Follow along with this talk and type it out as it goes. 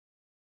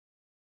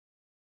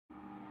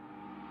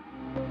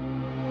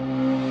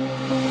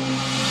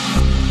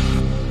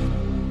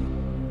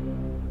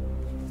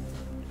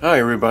Hi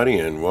everybody,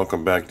 and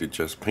welcome back to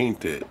Just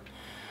Paint It.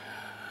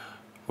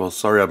 Well,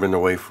 sorry I've been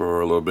away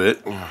for a little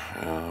bit,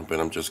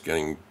 but I'm just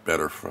getting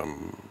better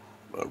from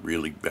a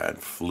really bad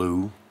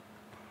flu.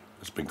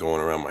 It's been going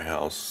around my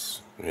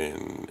house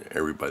and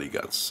everybody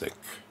got sick.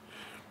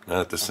 Not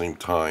at the same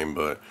time,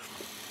 but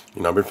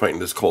I've been fighting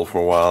this cold for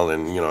a while,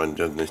 and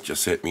and it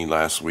just hit me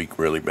last week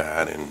really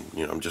bad, and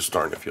I'm just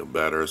starting to feel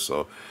better.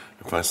 So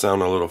if I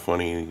sound a little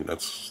funny,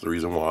 that's the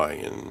reason why,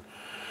 and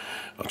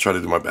I'll try to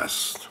do my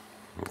best.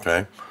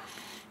 Okay?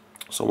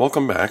 So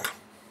welcome back.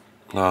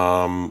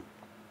 I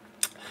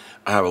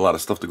have a lot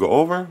of stuff to go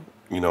over.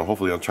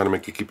 Hopefully I'll try to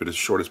keep it as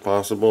short as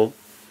possible.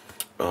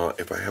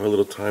 If I have a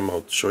little time,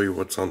 I'll show you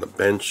what's on the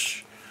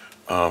bench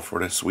for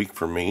this week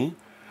for me.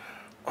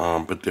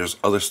 But there's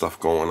other stuff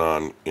going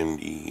on in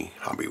the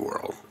hobby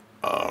world.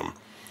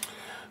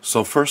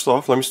 So first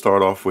off, let me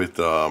start off with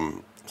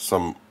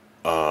some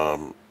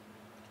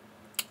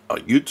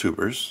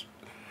YouTubers.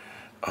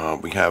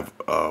 We have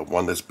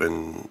one that's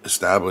been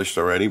established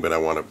already, but I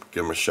want to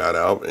give him a shout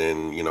out,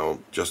 and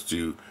just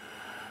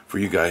for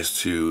you guys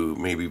to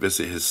maybe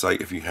visit his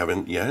site if you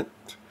haven't yet.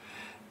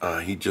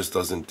 He just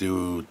doesn't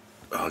do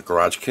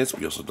garage kits, but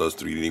he also does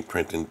 3D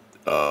printing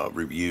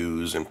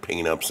reviews and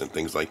paint ups and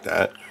things like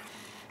that.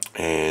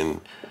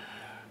 And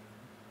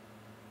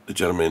the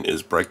gentleman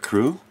is Brett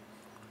Crew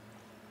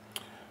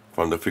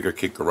from the Figure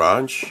Kit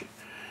Garage,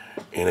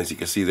 and as you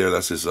can see there,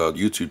 that's his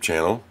YouTube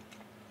channel.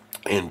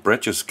 And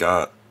Brett just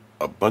got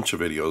a bunch of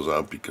videos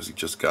up because he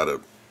just got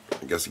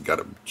I guess he got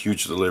a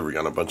huge delivery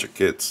on a bunch of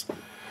kits,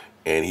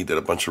 and he did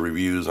a bunch of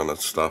reviews on that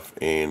stuff,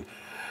 and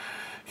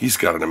he's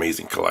got an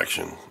amazing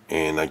collection.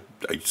 And I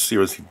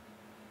seriously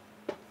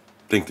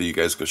think that you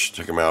guys should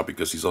check him out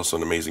because he's also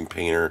an amazing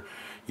painter.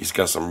 He's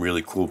got some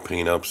really cool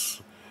paint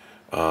ups,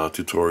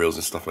 tutorials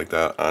and stuff like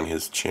that on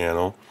his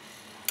channel,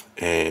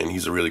 and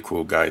he's a really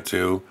cool guy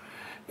too.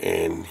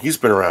 And he's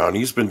been around.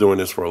 He's been doing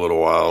this for a little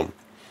while.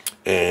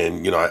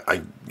 And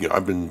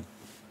I've been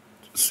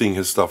seeing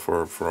his stuff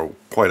for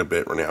quite a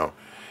bit right now,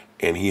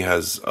 and he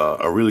has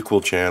a really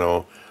cool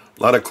channel,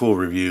 a lot of cool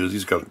reviews.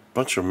 He's got a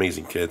bunch of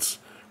amazing kits.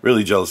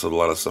 Really jealous of a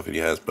lot of stuff that he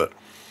has, but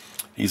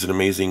he's an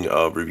amazing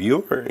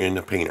reviewer and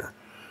a painter.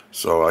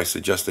 So I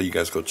suggest that you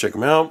guys go check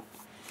him out,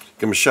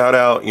 give him a shout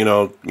out. Hit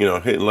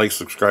and like,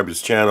 subscribe to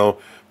his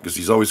channel because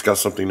he's always got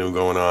something new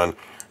going on.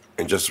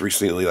 And just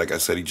recently, like I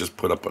said, he just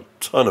put up a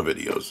ton of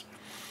videos.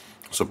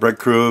 So Brett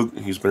Krug,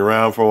 he's been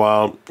around for a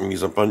while, and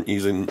he's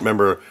a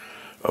member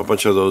of a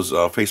bunch of those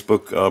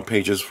Facebook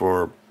pages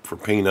for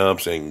paint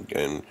ups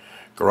and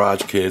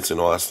garage kits and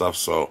all that stuff.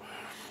 So,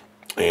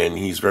 and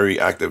he's very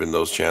active in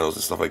those channels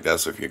and stuff like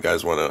that. So if you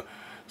guys want to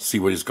see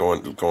what he's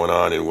going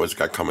on and what's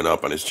got coming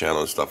up on his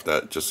channel and stuff,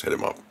 that just hit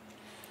him up.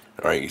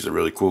 All right, he's a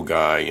really cool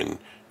guy, and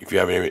if you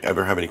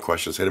ever have any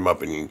questions, hit him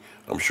up, and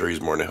I'm sure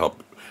he's more than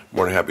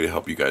happy to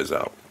help you guys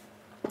out.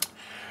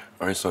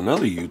 All right, so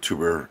another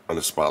YouTuber on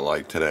the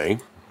spotlight today.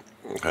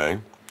 Okay,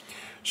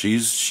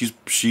 she's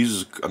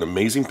an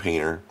amazing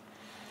painter,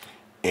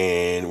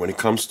 and when it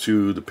comes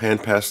to the pan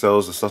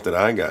pastels, the stuff that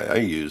I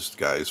used,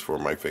 guys, for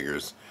my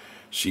figures,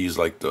 she's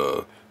like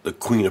the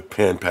queen of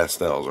pan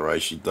pastels. All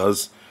right, she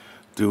does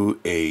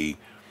do a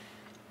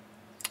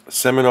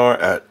seminar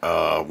at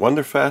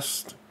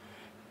Wonderfest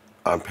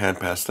on pan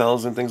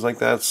pastels and things like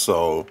that.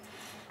 So,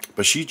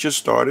 but she just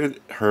started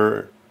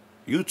her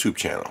YouTube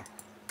channel.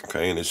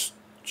 Okay, and it's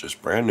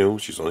just brand new.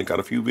 She's only got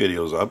a few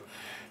videos up,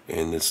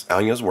 and it's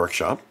Anya's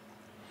Workshop.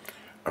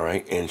 All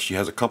right, and she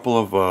has a couple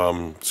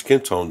of skin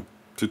tone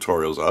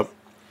tutorials up,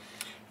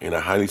 and I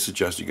highly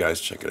suggest you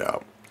guys check it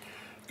out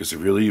because if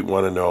you really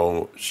want to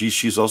know,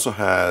 she's also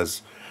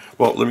has.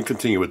 Well, let me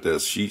continue with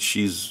this.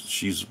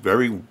 She's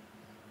an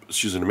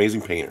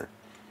amazing painter,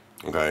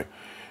 okay,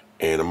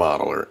 and a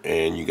modeler,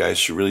 and you guys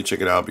should really check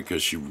it out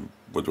because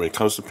when it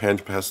comes to pan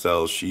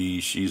pastels,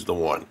 she's the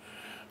one.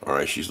 All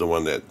right, she's the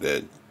one that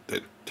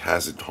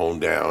has it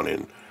honed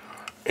down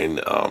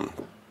and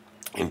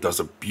does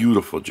a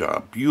beautiful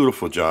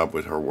job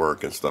with her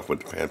work and stuff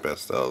with the pan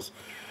pastels.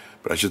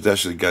 But I should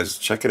actually, guys,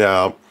 check it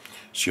out.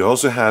 She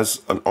also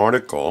has an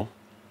article,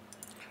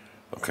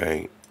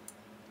 okay,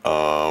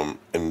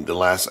 in the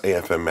last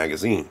AFM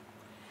magazine,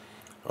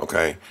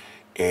 okay,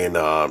 and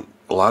a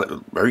lot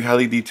of very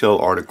highly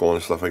detailed article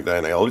and stuff like that.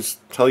 And I always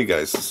tell you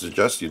guys to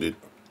suggest you to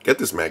get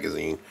this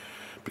magazine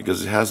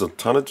because it has a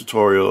ton of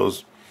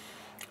tutorials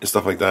and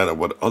stuff like that of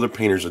what other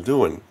painters are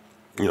doing,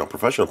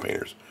 professional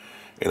painters.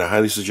 And I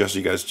highly suggest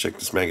you guys check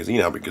this magazine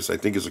out because I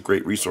think it's a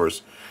great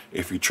resource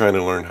if you're trying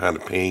to learn how to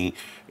paint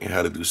and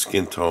how to do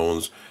skin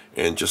tones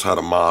and just how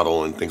to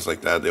model and things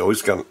like that. They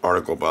always got an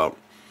article about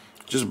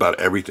just about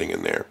everything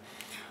in there.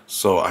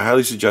 So I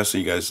highly suggest that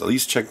you guys at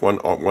least check one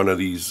of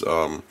these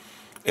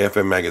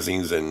AFM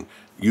magazines, and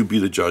you be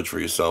the judge for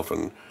yourself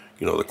and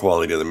the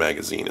quality of the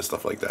magazine and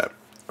stuff like that.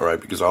 All right,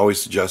 because I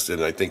always suggest it,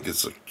 and I think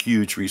it's a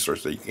huge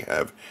resource that you can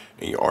have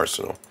in your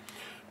arsenal.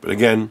 But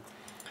again,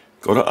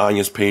 go to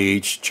Anya's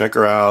page, check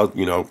her out.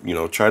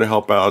 Try to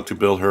help out to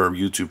build her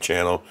YouTube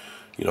channel.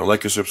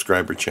 Like her,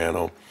 subscribe her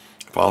channel,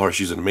 follow her.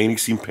 She's an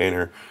amazing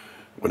painter,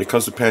 when it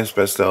comes to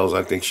pastels,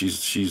 I think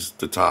she's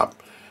the top,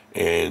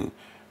 and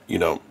you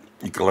know,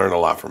 you can learn a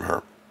lot from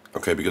her.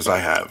 Okay, because I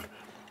have.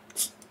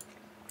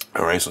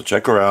 All right, so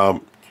check her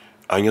out.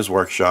 Anya's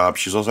Workshop.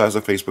 She also has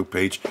a Facebook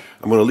page.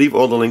 I'm going to leave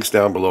all the links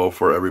down below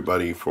for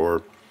everybody,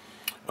 for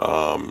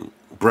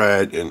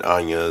Brad and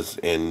Anya's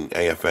and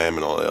AFM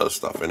and all that other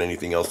stuff, and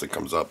anything else that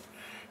comes up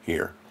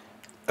here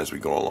as we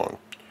go along.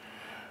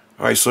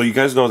 All right, so you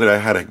guys know that I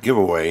had a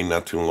giveaway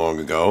not too long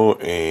ago,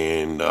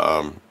 and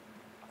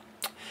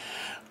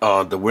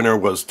the winner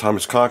was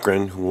Thomas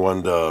Cochran, who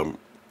won the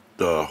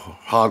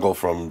Hoggle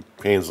from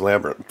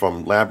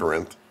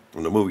Labyrinth,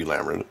 from the movie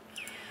Labyrinth,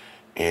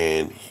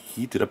 and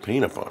he did a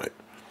paint up on it.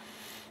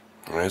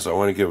 All right, so I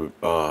want to give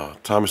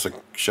Thomas a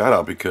shout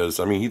out, because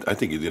I mean, I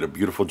think he did a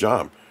beautiful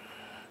job.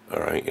 All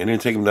right, it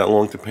didn't take him that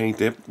long to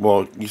paint it.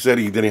 Well, he said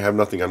he didn't have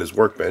nothing on his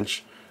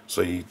workbench,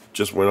 so he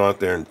just went out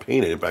there and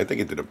painted it. But I think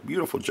he did a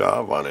beautiful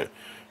job on it,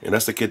 and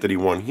that's the kit that he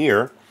won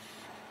here.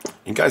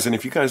 And guys, and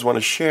if you guys want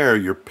to share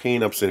your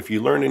paint ups, and if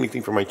you learn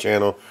anything from my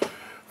channel,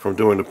 from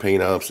doing the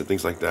paint ups and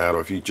things like that,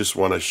 or if you just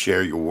want to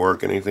share your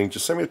work and anything,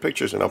 just send me the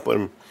pictures, and I'll put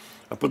a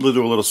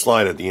little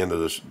slide at the end of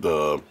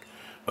the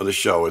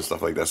show and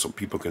stuff like that, so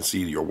people can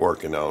see your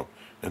work and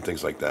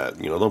things like that.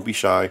 You know, don't be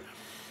shy.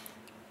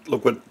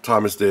 Look what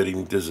Thomas did. He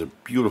does a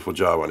beautiful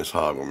job on his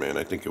hoggle, man.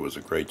 I think it was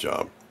a great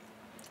job.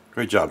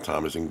 Great job,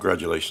 Thomas, and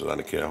congratulations on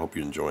the kit. I hope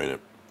you're enjoying it.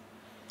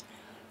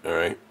 All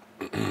right.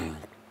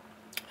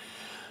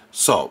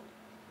 So,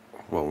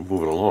 well, we're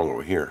moving along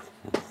over here.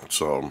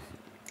 So,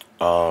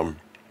 I'm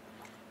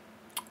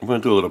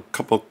going to do a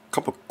couple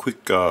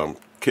quick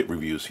kit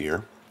reviews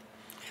here.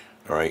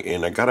 All right,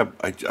 and I'm going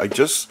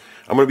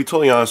to be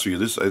totally honest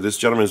with you. This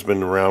gentleman's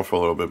been around for a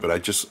little bit, but I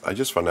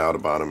just found out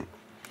about him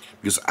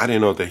because I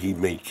didn't know that he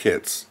made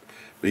kits.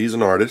 But he's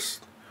an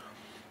artist.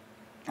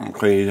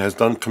 Okay, he has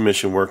done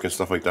commission work and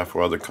stuff like that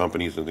for other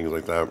companies and things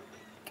like that,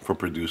 for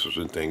producers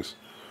and things.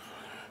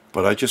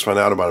 But I just found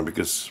out about him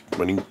because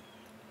when he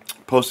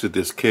posted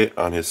this kit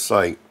on his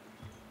site,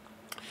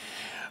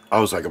 I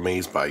was like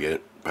amazed by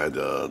it, by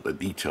the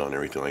detail and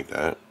everything like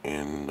that.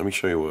 And let me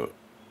show you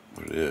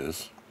what it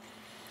is.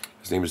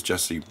 His name is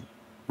Jesse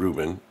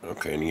Rubin.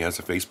 Okay, and he has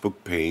a Facebook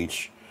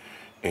page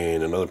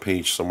and another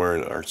page somewhere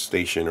in our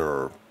station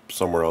or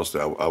somewhere else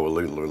that I will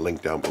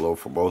link down below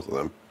for both of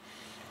them.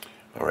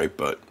 All right,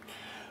 but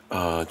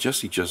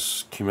Jesse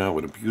just came out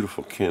with a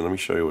beautiful kit. Let me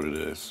show you what it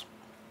is.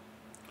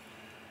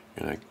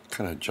 And I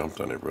kind of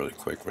jumped on it really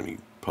quick when he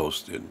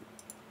posted.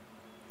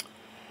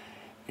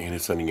 And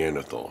it's a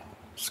Neanderthal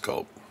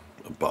sculpt,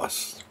 a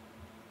bust.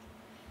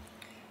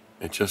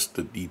 And just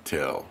the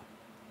detail.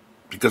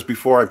 Because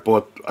before I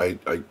bought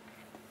it,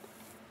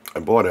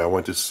 I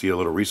went to see a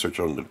little research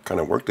on the kind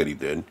of work that he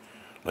did.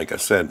 Like I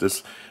said,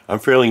 I'm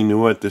fairly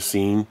new at this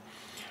scene,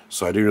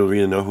 so I didn't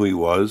really know who he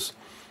was.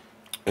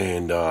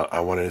 And I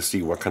wanted to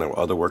see what kind of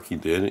other work he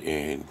did,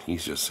 and he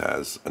just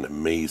has an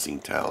amazing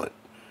talent.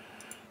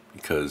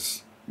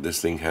 Because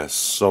this thing has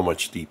so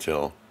much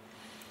detail.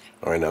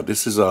 All right, now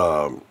this is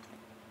one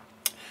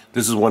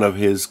of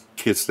his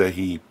kits that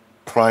he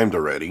primed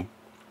already,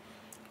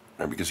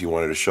 right, because he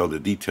wanted to show the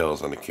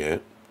details on the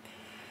kit.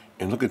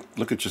 And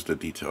look at just the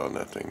detail on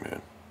that thing,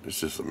 man. It's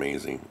just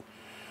amazing.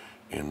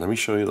 And let me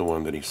show you the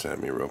one that he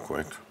sent me real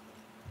quick.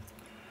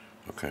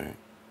 Okay,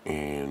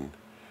 and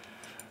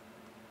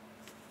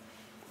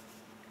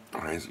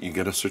all right, you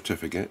get a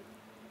certificate.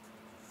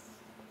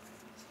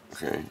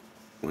 Okay,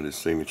 with his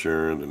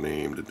signature, the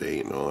name, the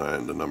date, and all that,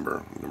 and the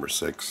number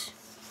 6.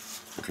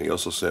 Okay, he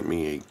also sent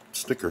me a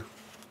sticker,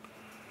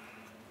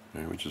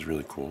 okay, which is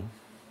really cool.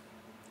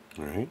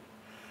 All right.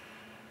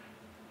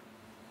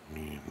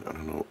 And I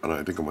don't know.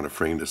 I think I'm going to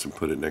frame this and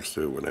put it next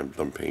to it when I'm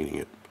done painting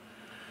it.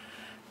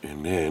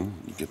 And then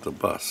you get the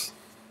bus.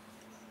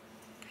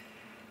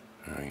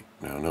 All right.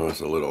 Now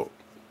notice a little.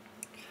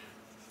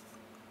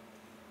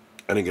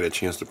 I didn't get a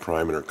chance to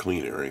prime it or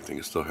clean it or anything.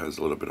 It still has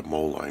a little bit of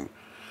mold line.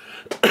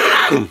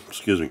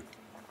 Excuse me.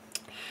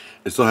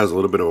 It still has a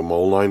little bit of a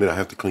mold line that I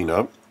have to clean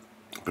up,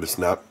 but it's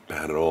not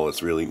bad at all.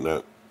 It's really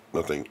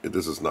nothing.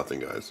 This is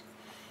nothing, guys.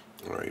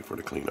 All right, for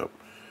the cleanup.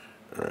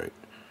 All right.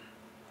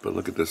 But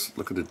look at this.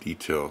 Look at the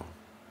detail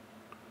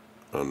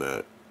on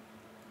that.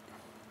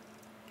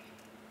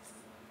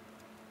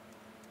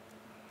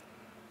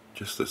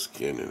 Just the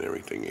skin and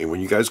everything. And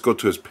when you guys go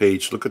to his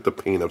page, look at the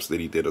paint ups that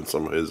he did on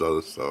some of his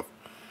other stuff.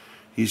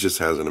 He just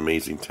has an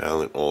amazing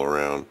talent all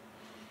around.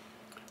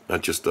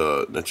 Not just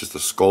a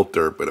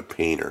sculptor, but a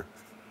painter.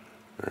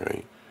 All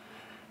right.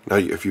 Now,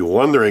 if you're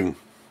wondering,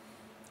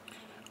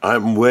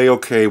 I'm way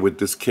okay with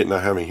this kit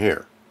not having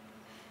hair.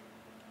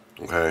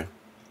 Okay.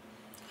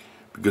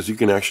 Because you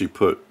can actually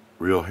put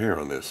real hair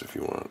on this if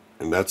you want.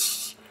 And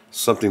that's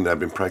something that I've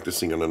been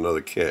practicing on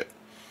another kit.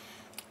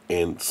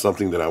 And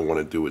something that I want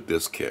to do with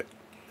this kit.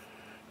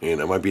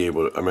 And I might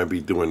be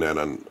doing that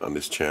on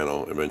this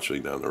channel eventually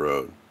down the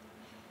road.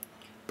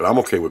 But I'm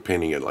okay with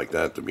painting it like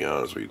that, to be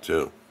honest with you,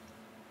 too.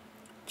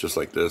 Just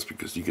like this,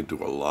 because you can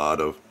do a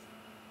lot of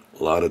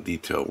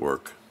detail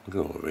work. Look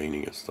at all the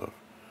veining and stuff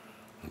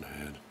on the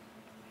head.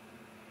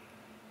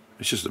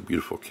 It's just a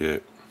beautiful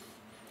kit.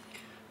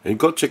 And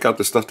go check out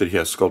the stuff that he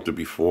has sculpted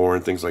before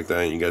and things like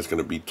that, and you guys are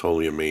going to be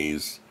totally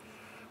amazed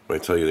when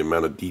I tell you the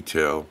amount of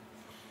detail.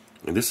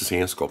 And this is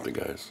hand sculpted,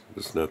 guys.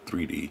 This is not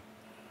 3D.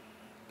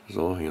 This is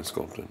all hand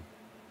sculpted.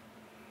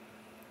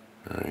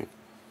 Alright.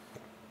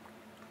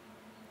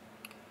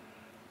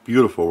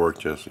 Beautiful work,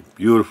 Jesse.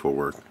 Beautiful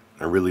work.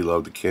 I really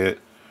love the kit.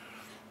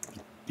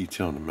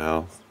 Detail in the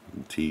mouth,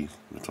 the teeth,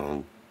 the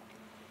tongue.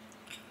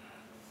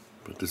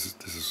 But this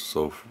is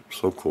so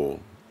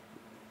cool.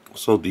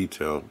 So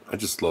detailed. I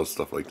just love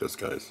stuff like this,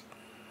 guys.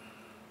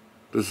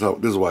 This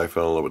is why I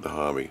fell in love with the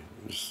hobby.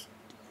 Just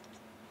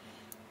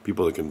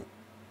people that can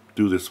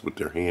do this with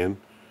their hand.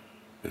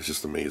 It's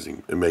just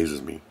amazing. It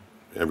amazes me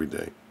every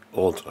day,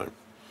 all the time.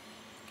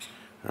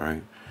 All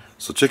right.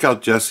 So check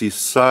out Jesse's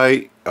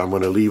site. I'm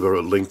going to leave a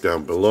link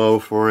down below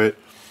for it.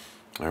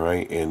 All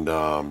right, and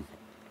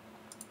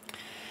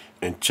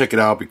check it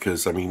out,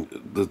 because I mean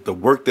the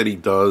work that he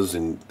does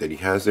and that he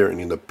has there,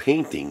 and in the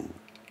painting.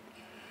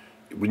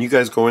 When you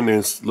guys go in there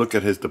and look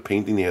at the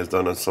painting he has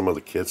done on some of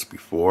the kits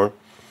before,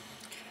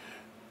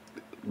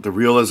 the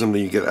realism that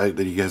you get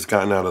that he has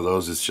gotten out of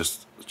those is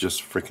just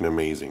freaking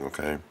amazing.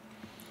 Okay.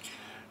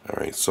 All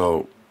right.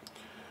 So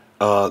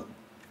for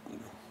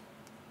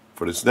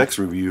this next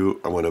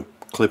review, I'm going to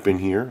clip in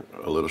here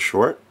a little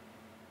short.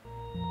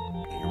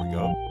 Here we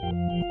go.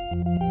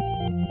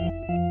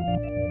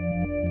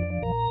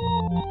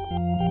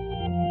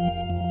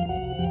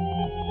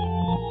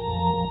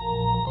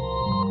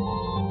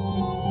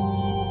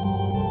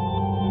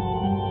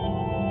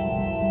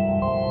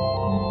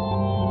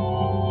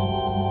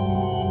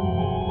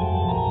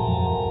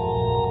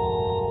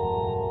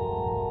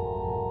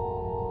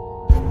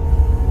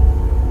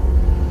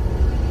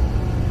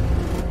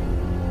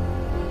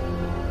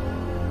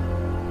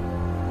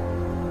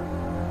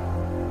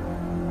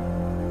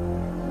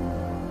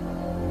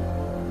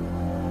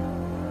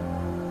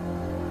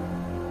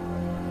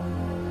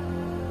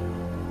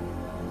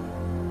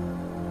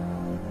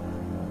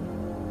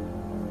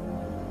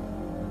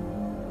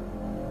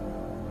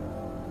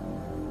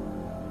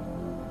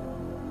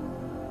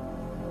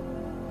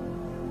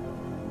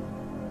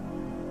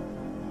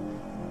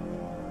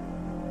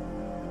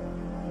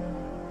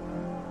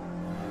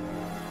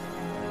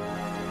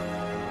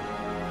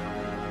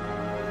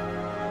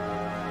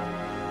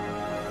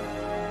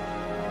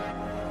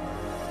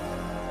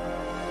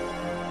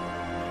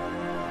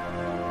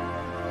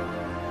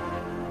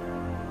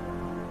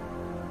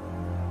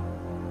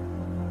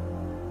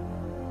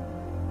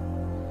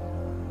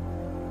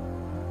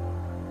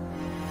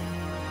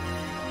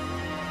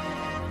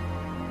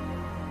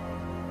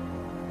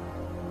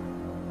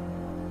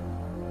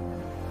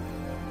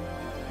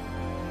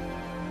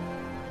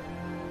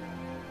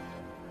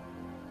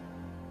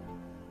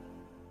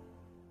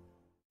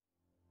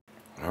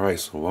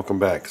 Alright, so welcome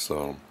back.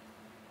 So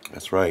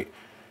that's right,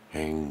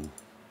 Hengs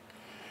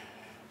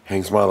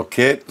model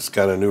kit. It's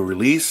got a new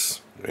release,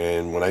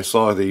 and when I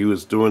saw that he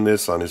was doing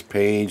this on his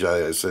page,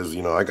 I says,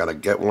 you know, I gotta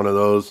get one of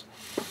those.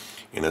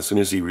 And as soon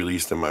as he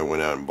released them, I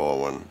went out and bought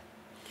one.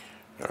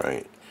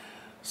 Alright,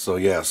 so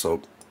yeah,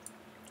 so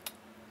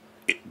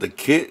the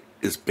kit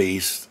is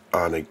based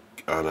on a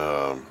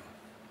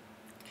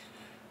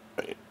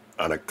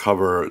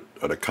cover,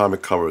 on a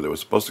comic cover that was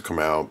supposed to come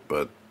out,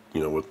 but you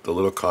know, with the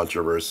little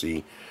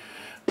controversy,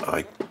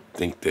 I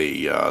think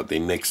they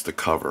nixed the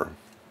cover,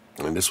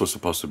 and this was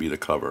supposed to be the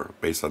cover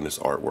based on this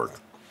artwork.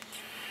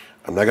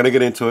 I'm not gonna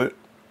get into it,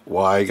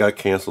 why it got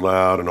canceled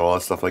out and all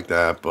that stuff like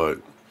that,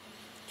 but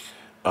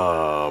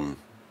the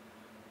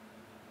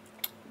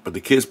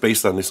kit's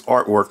based on this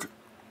artwork,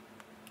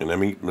 and let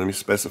me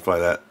specify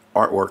that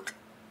artwork,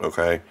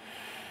 okay?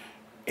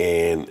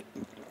 And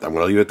I'm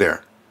gonna leave it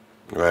there,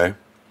 okay?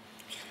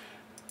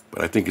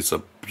 But I think it's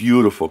a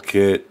beautiful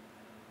kit.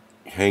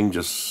 Hang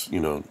just, you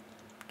know,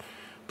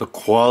 the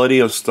quality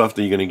of stuff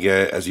that you're going to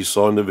get, as you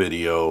saw in the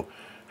video,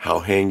 how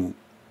Hang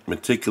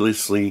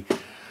meticulously,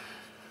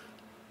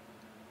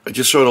 I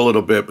just showed a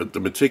little bit, but the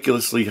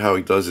meticulously how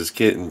he does his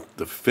kit and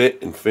the fit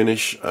and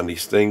finish on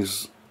these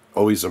things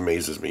always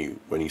amazes me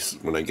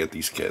when I get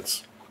these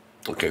kits,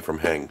 okay, from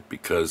Hang,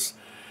 because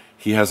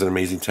he has an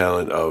amazing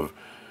talent of,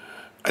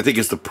 I think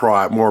it's the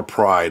pride, more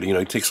pride, you know,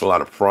 he takes a lot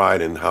of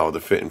pride in how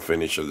the fit and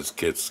finish of his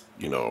kits,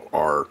 you know,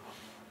 are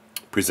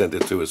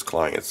presented to his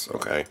clients,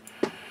 okay?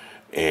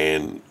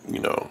 And, you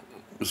know,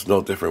 it's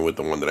no different with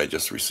the one that I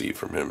just received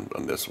from him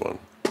on this one.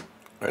 All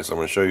right, so I'm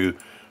going to show you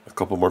a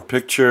couple more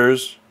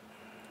pictures,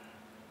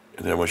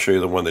 and then I'm going to show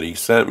you the one that he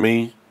sent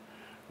me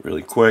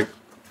really quick.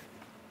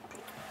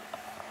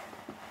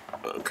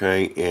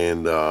 Okay,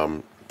 and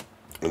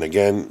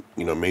again,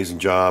 you know, amazing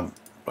job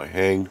by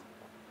Hang.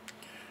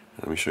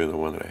 Let me show you the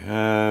one that I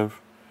have.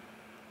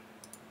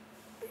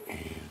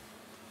 And,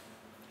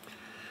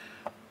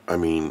 I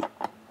mean,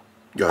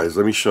 guys,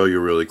 let me show you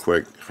really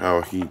quick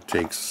how he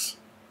takes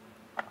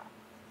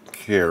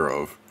care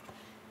of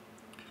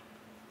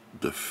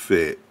the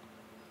fit,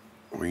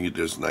 where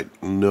there's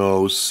like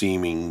no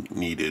seaming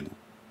needed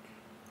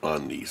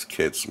on these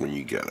kits when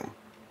you get them.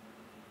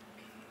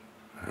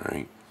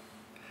 Alright,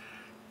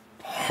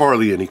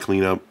 hardly any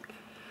cleanup.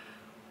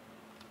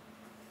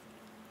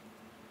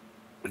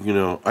 You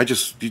know,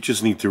 you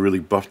just need to really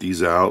buff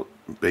these out,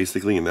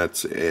 basically, and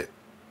that's it.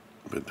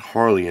 But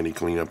hardly any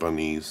cleanup on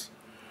these.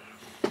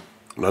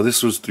 Now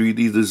this was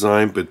 3D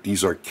designed, but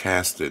these are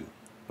casted.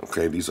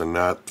 Okay, these are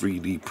not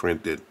 3D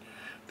printed.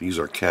 These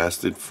are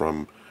casted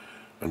from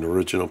an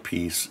original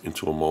piece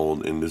into a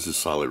mold, and this is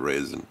solid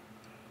resin.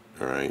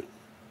 All right.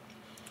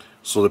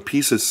 So the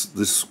piece is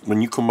this.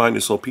 When you combine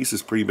this whole piece,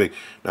 is pretty big.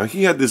 Now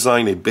he had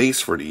designed a base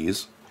for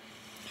these,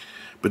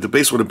 but the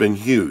base would have been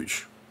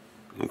huge.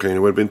 Okay, and it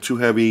would have been too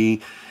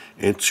heavy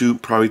and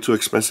probably too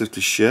expensive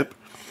to ship.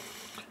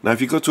 Now, if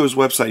you go to his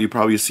website, you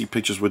probably see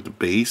pictures with the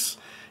base.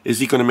 Is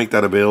he going to make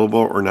that available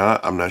or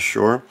not? I'm not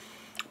sure.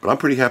 But I'm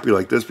pretty happy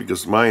like this,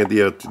 because my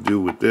idea to do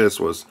with this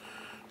was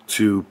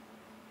to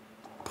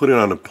put it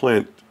on a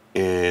plinth,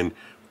 and,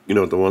 you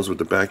know, the ones with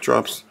the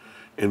backdrops,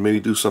 and maybe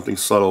do something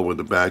subtle with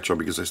the backdrop,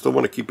 because I still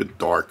want to keep it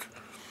dark,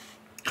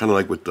 kind of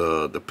like with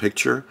the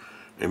picture,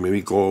 and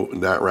maybe go in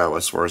that route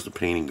as far as the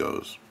painting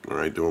goes. All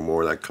right, doing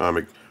more of that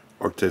comic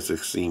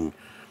artistic scene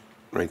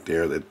right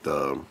there that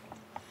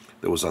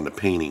that was on the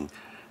painting.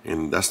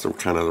 And that's the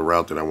kind of the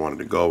route that I wanted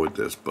to go with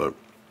this. But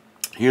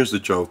here's the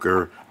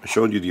Joker. I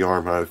showed you the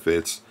arm, how it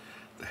fits,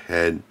 the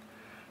head.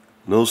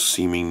 No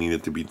seaming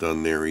needed to be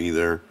done there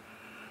either.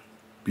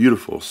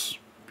 Beautiful,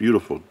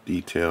 beautiful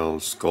detail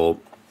and sculpt.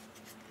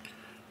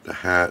 The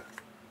hat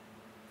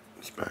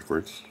is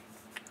backwards.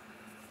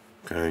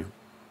 Okay.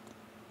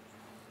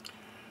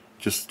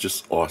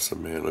 Just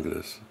awesome, man. Look at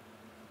this.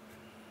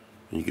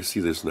 And you can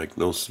see there's like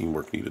no seam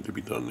work needed to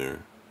be done there.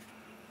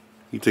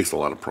 He takes a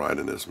lot of pride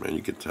in this, man.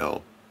 You can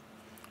tell.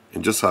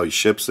 And just how he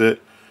ships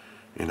it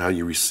and how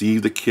you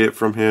receive the kit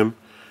from him,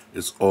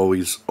 it's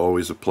always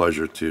a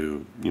pleasure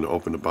to, you know,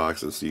 open the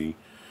box and see,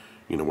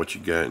 you know, what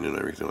you get and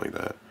everything like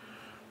that.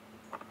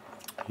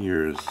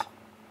 Here's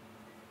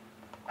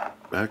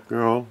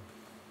Batgirl.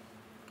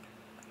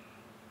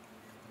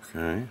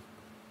 Okay.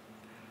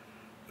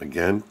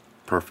 Again,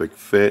 perfect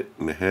fit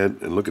in the head,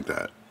 and look at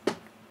that.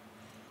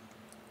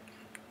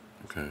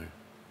 Okay.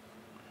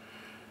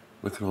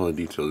 Look at all the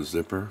detail. The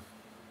zipper,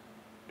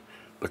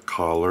 the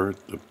collar,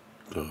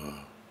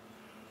 the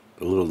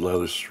little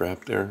leather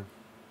strap there.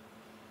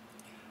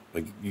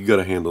 Like, you got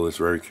to handle this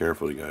very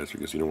carefully, guys,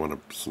 because you don't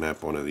want to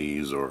snap one of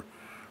these or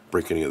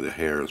break any of the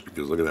hairs,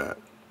 because look at that.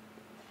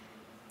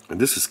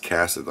 And this is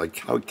casted. Like,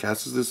 how it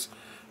casts this,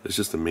 it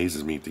just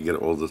amazes me to get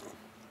all the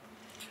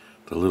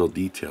little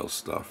detail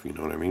stuff, you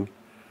know what I mean?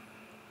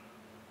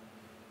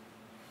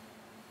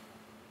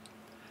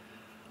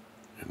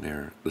 And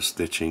there, the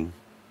stitching.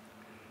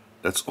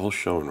 That's all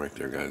shown right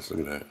there, guys. Look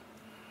at that.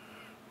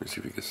 Let me see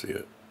if you can see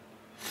it.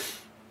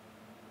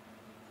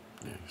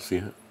 Yeah, you see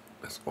it?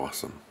 That's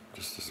awesome.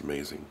 Just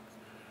amazing.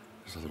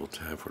 There's a little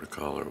tab for the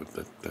collar. With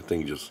that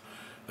thing just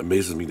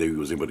amazes me that he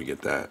was able to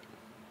get that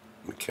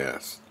in the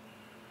cast.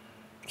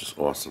 Just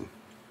awesome.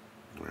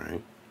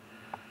 Alright.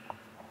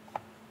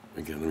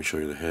 Again, let me show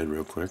you the head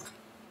real quick.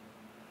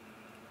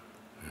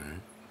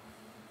 Alright.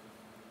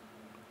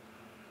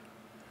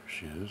 There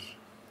she is.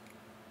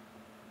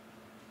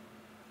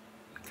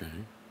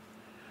 Okay.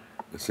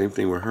 The same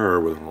thing with her,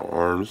 with her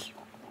arms.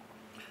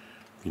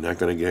 You're not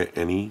going to get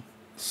any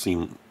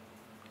seam.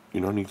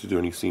 You don't need to do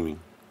any seaming.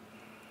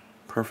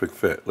 Perfect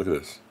fit. Look at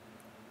this.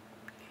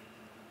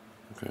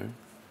 Okay.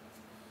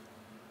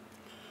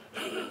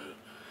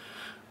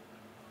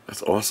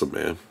 That's awesome,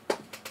 man. I'll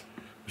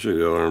show you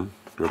the arm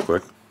real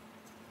quick.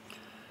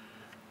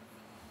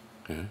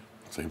 Okay.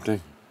 Same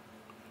thing.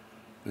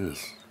 Look at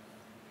this.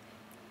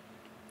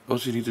 All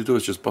you need to do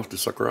is just buff the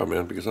sucker out,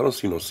 man, because I don't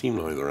see no seam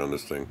lines around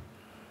this thing.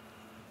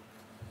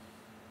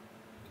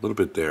 A little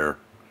bit there.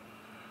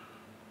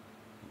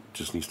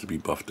 Just needs to be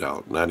buffed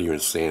out. Not even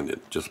sanded,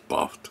 just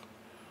buffed.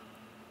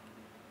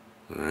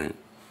 Alright.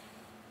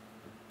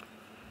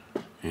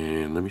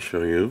 And let me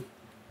show you.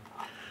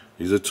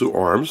 These are two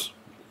arms.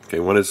 Okay,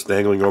 one is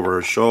dangling over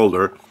her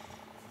shoulder.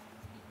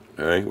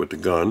 Alright, with the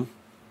gun.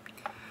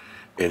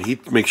 And he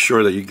makes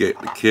sure that you get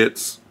the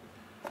kits.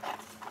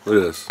 Look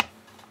at this.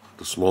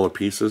 The smaller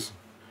pieces.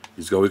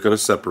 He's always going to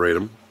separate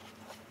them.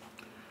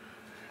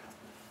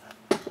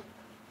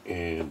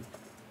 And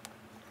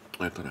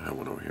I thought I had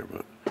one over here,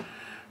 but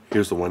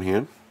here's the one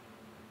hand.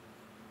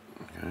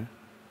 Okay.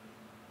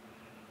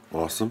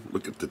 Awesome.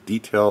 Look at the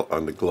detail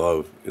on the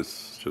glove.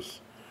 It's just...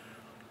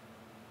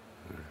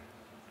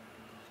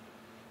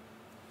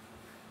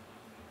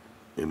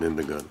 And then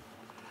the gun.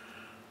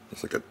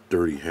 It's like a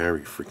dirty,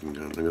 hairy freaking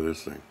gun. Look at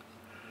this thing.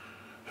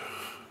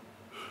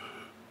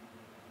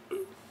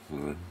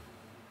 Alright.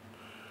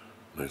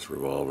 Nice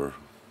revolver.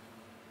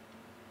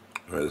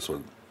 Alright, this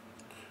one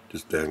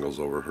just dangles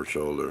over her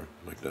shoulder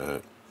like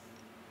that.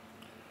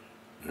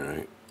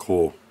 Alright,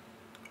 cool.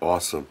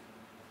 Awesome.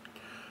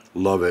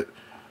 Love it.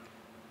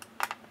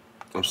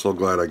 I'm so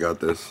glad I got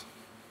this.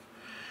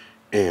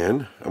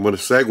 And I'm going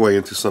to segue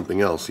into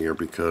something else here,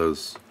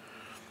 because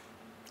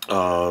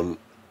now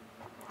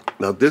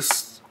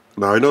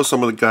I know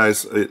some of the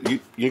guys,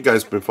 you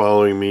guys been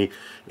following me,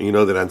 and you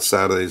know that on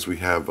Saturdays we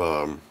have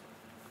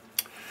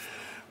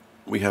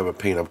we have a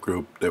paint up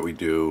group that we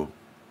do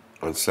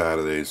on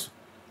Saturdays.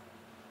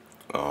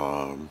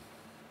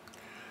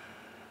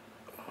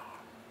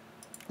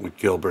 With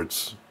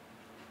Gilbert's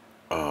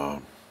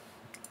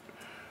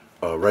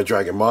Red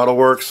Dragon Model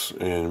Works,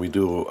 and we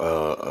do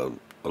a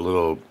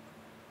little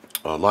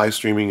live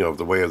streaming of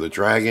the Way of the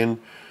Dragon.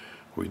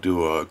 We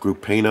do a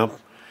group paint up,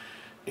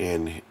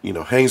 and you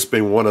know, Hengs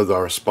been one of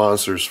our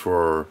sponsors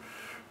for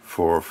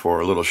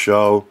a little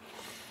show,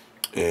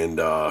 and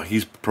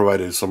he's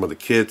provided some of the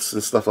kits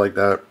and stuff like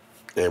that.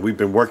 And we've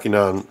been working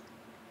on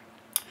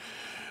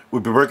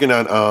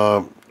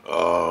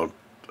the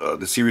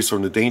series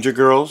from the Danger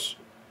Girls.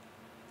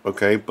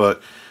 Okay,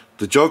 but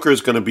the Joker is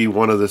going to be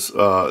one of this.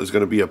 Is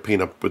going to be a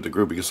paint up with the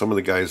group because some of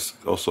the guys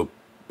also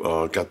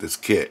got this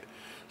kit.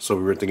 So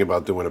we were thinking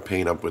about doing a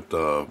paint up with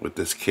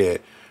this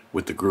kit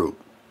with the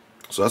group.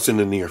 So that's in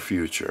the near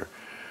future.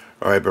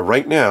 All right, but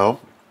right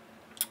now,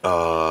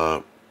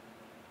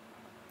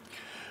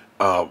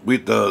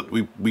 we've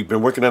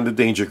been working on the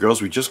Danger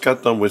Girls. We just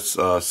got done with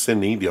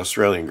Sydney, the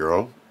Australian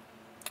girl,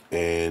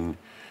 and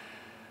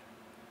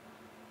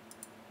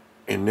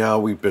now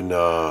we've been.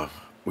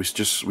 We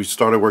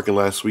started working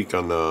last week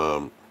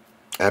on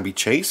Abby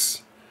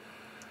Chase.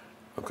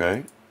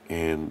 Okay,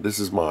 and this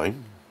is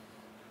mine.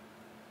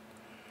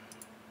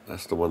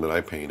 That's the one that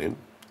I painted.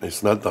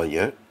 It's not done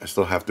yet. I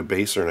still have to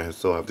base her, and I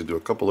still have to do a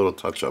couple little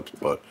touch-ups.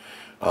 But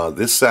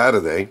this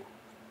Saturday,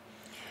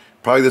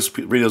 probably this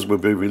videos will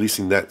be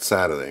releasing that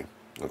Saturday.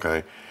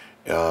 Okay,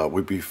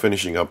 we'll be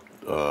finishing up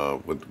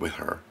with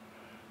her.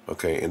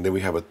 Okay, and then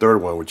we have a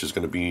third one, which is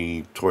going to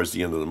be towards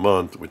the end of the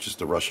month, which is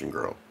the Russian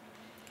girl.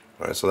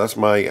 All right, so that's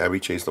my Abby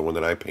Chase, the one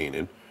that I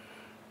painted.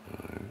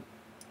 All right.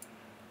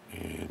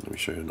 And let me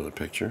show you another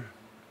picture.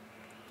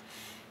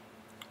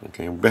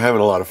 Okay, we've been having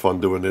a lot of fun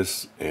doing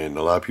this, and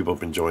a lot of people have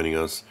been joining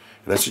us.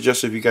 And I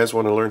suggest if you guys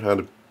want to learn how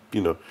to,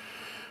 you know,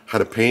 how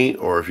to paint,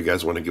 or if you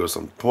guys want to give us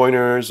some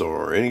pointers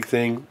or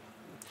anything,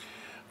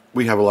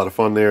 we have a lot of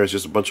fun there. It's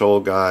just a bunch of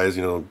old guys,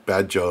 you know,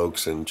 bad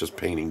jokes and just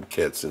painting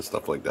kits and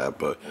stuff like that.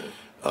 But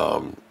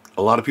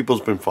a lot of people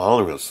have been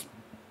following us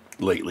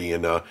lately,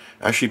 and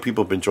actually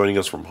people have been joining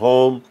us from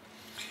home,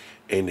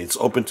 and it's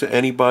open to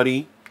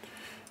anybody,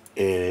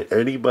 and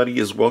anybody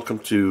is welcome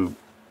to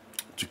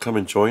come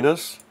and join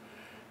us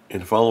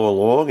and follow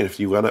along. And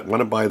if you want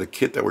to buy the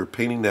kit that we're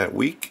painting that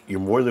week, you're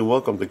more than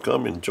welcome to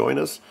come and join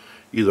us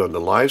either on the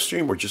live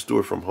stream or just do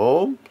it from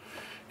home,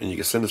 and you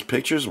can send us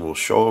pictures and we'll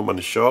show them on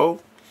the show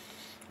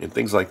and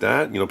things like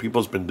that. You know,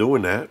 people's been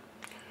doing that.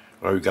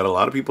 All right, we've got a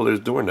lot of people that are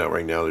doing that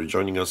right now. They're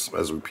joining us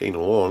as we paint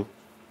along.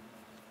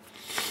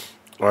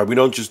 All right, we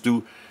don't just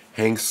do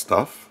hang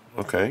stuff,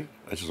 okay?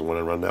 I just want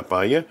to run that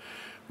by you.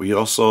 We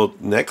also,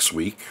 next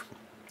week,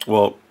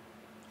 well,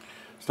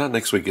 it's not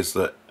next week, it's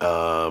the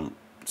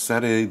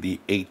Saturday the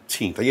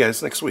 18th. Yeah,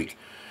 it's next week.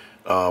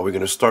 We're going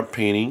to start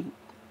painting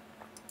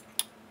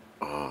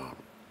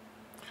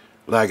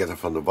Lagatha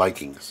from the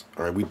Vikings.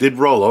 All right, we did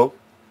Rollo,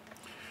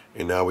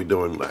 and now we're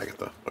doing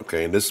Lagatha.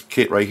 Okay, and this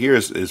kit right here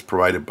is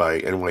provided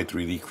by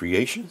NY3D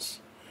Creations.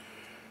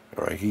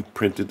 All right, he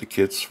printed the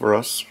kits for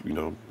us, you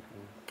know.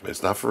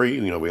 It's not free,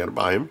 you know, we had to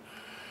buy them.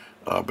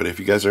 But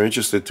if you guys are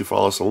interested to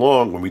follow us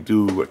along, when we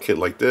do a kit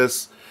like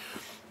this,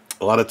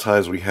 a lot of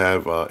times we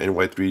have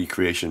NY3D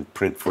Creation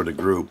print for the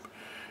group,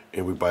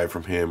 and we buy it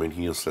from him, and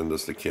he'll send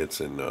us the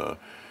kits. And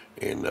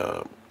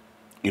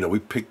you know, we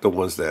pick the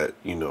ones that,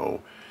 you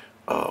know,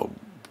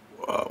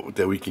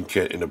 that we can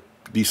get in a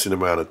decent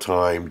amount of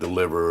time,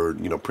 delivered,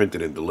 you know,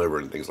 printed and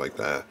delivered and things like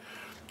that.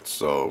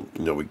 So,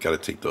 you know, we got to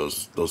take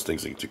those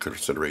things into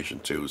consideration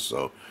too.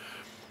 So,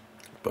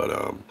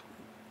 but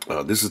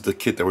this is the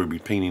kit that we'll be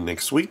painting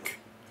next week.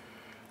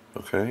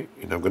 Okay,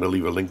 and I'm going to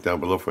leave a link down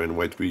below for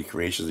NY3D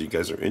Creations if you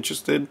guys are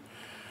interested.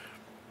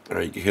 All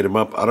right, you can hit him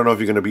up. I don't know if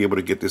you're going to be able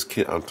to get this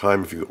kit on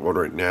time if you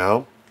order it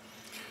now.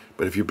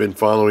 But if you've been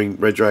following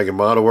Red Dragon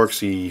Model Works,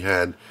 he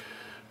had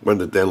when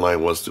the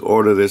deadline was to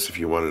order this if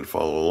you wanted to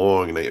follow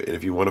along. And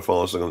if you want to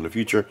follow us along in the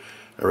future,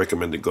 I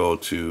recommend to go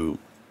to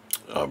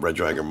Red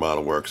Dragon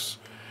Model Works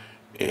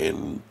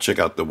and check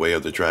out the Way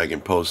of the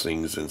Dragon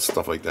postings and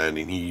stuff like that.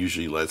 And he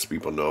usually lets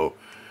people know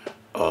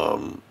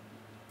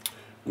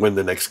when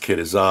the next kit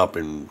is up,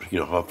 and you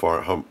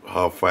know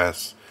how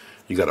fast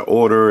you got to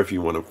order if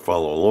you want to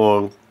follow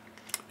along.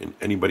 And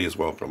anybody is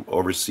welcome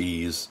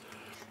overseas,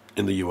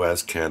 in the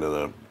U.S.,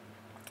 Canada,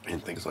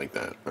 and things like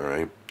that. All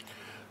right.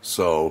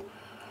 So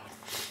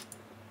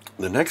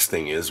the next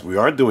thing is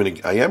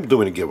I am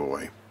doing a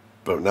giveaway,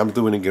 but I'm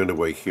doing a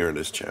giveaway here on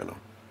this channel.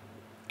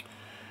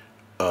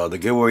 The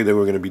giveaway that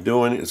we're going to be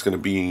doing is going to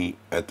be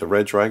at the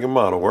Red Dragon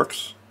Model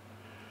Works.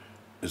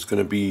 It's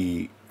going to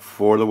be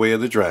for the Way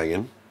of the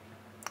Dragon.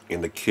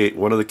 And the kit,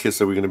 one of the kits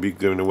that we're going to be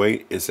giving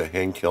away is a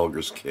Hank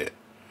Helger's kit.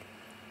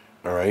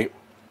 All right.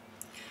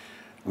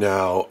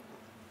 Now,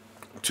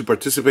 to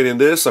participate in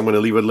this, I'm going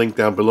to leave a link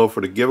down below for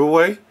the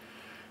giveaway.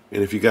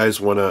 And if you guys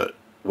want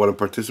to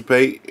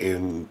participate,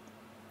 in,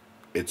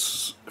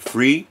 it's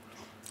free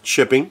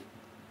shipping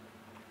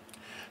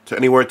to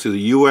anywhere to the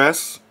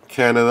U.S.,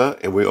 Canada,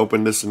 and we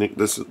open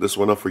this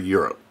one up for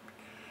Europe.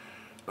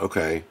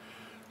 Okay,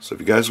 so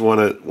if you guys want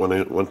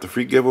the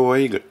free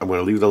giveaway, I'm going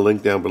to leave the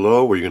link down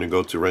below where you're going to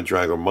go to Red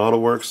Dragon Model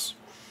Works,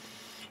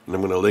 and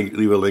I'm going to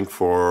leave a link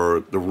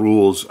for the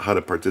rules how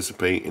to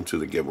participate into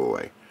the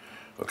giveaway.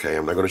 Okay,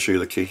 I'm not going to show you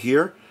the kit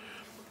here.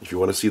 If you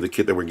want to see the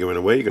kit that we're giving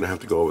away, you're going to have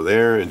to go over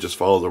there and just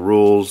follow the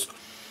rules.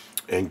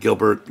 And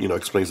Gilbert,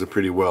 explains it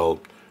pretty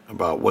well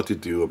about what to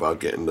do about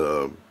getting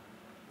the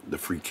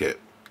free kit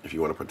if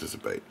you want to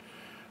participate.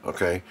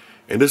 Okay,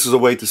 and this is a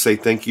way to say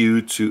thank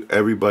you to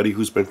everybody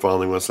who's been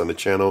following us on the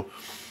channel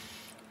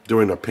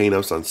during our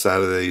paint-ups on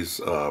Saturdays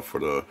for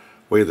the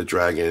Way of the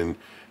Dragon,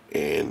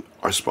 and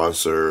our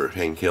sponsor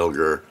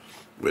Hengs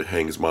with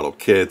Hengs Model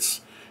Kits.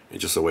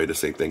 It's just a way to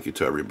say thank you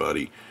to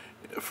everybody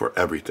for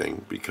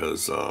everything,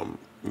 because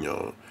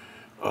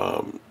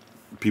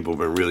people have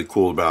been really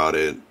cool about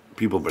it.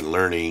 People have been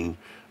learning.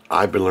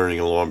 I've been learning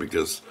along,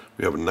 because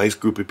we have a nice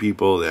group of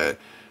people that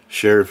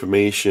share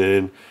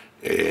information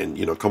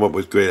and come up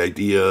with great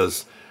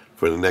ideas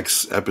for the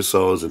next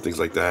episodes and things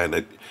like that.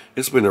 And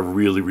it's been a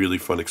really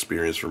fun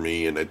experience for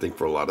me, and I think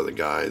for a lot of the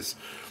guys.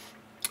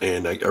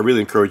 And I really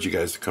encourage you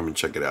guys to come and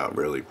check it out,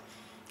 really.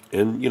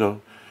 And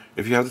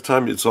if you have the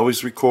time, it's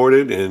always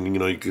recorded, and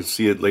you can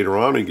see it later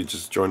on, or you can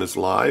just join us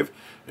live,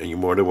 and you're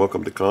more than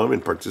welcome to come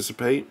and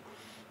participate,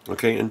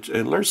 okay, and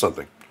learn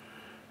something.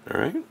 All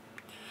right,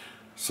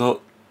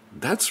 so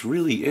that's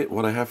really it,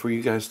 what I have for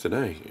you guys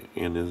today.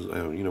 And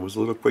it was a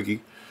little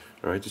quickie.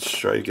 All right, just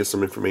try to get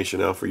some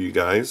information out for you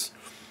guys.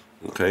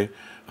 Okay,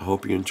 I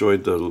hope you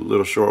enjoyed the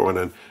little short one,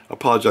 and I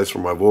apologize for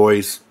my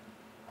voice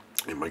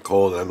and my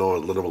cold. I know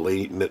I'm a little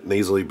late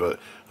nasally, but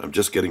I'm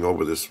just getting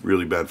over this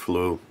really bad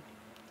flu.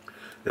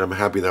 And I'm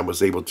happy that I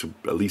was able to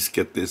at least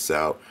get this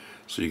out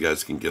so you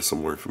guys can get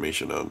some more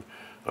information on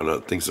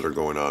things that are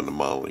going on in the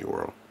modeling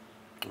world.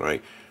 All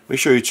right. Make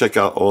sure you check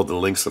out all the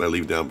links that I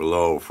leave down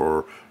below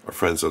for our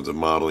friends of the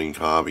modeling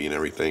hobby and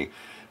everything.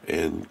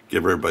 And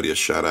give everybody a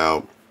shout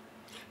out.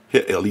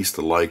 Hit at least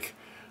a like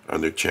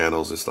on their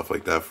channels and stuff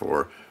like that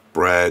for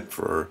Brad,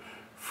 for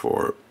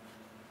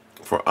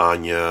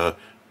Anya,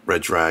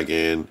 Red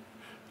Dragon.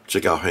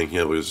 Check out Hank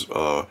Hiller's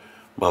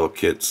Model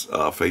Kits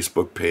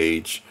Facebook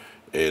page.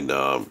 And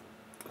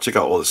check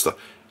out all this stuff.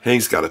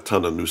 Hank's got a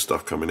ton of new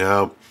stuff coming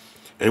out.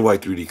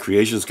 NY3D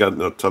Creations got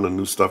a ton of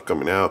new stuff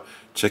coming out.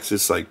 Check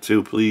his site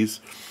too, please.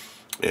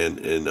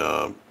 And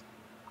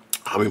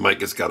Hobby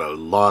Mike has got a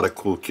lot of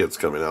cool kits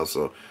coming out,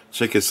 so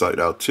check his site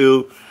out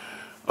too.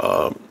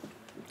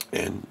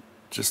 And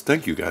just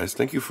thank you guys.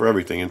 Thank you for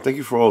everything, and thank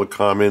you for all the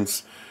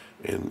comments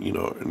and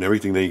and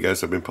everything that you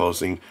guys have been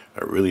posting.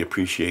 I really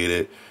appreciate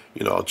it.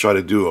 I'll try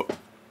to do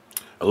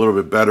a little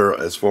bit better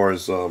as far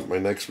as my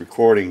next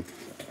recording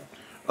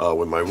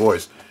with my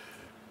voice.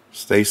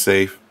 Stay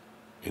safe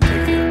and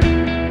take care.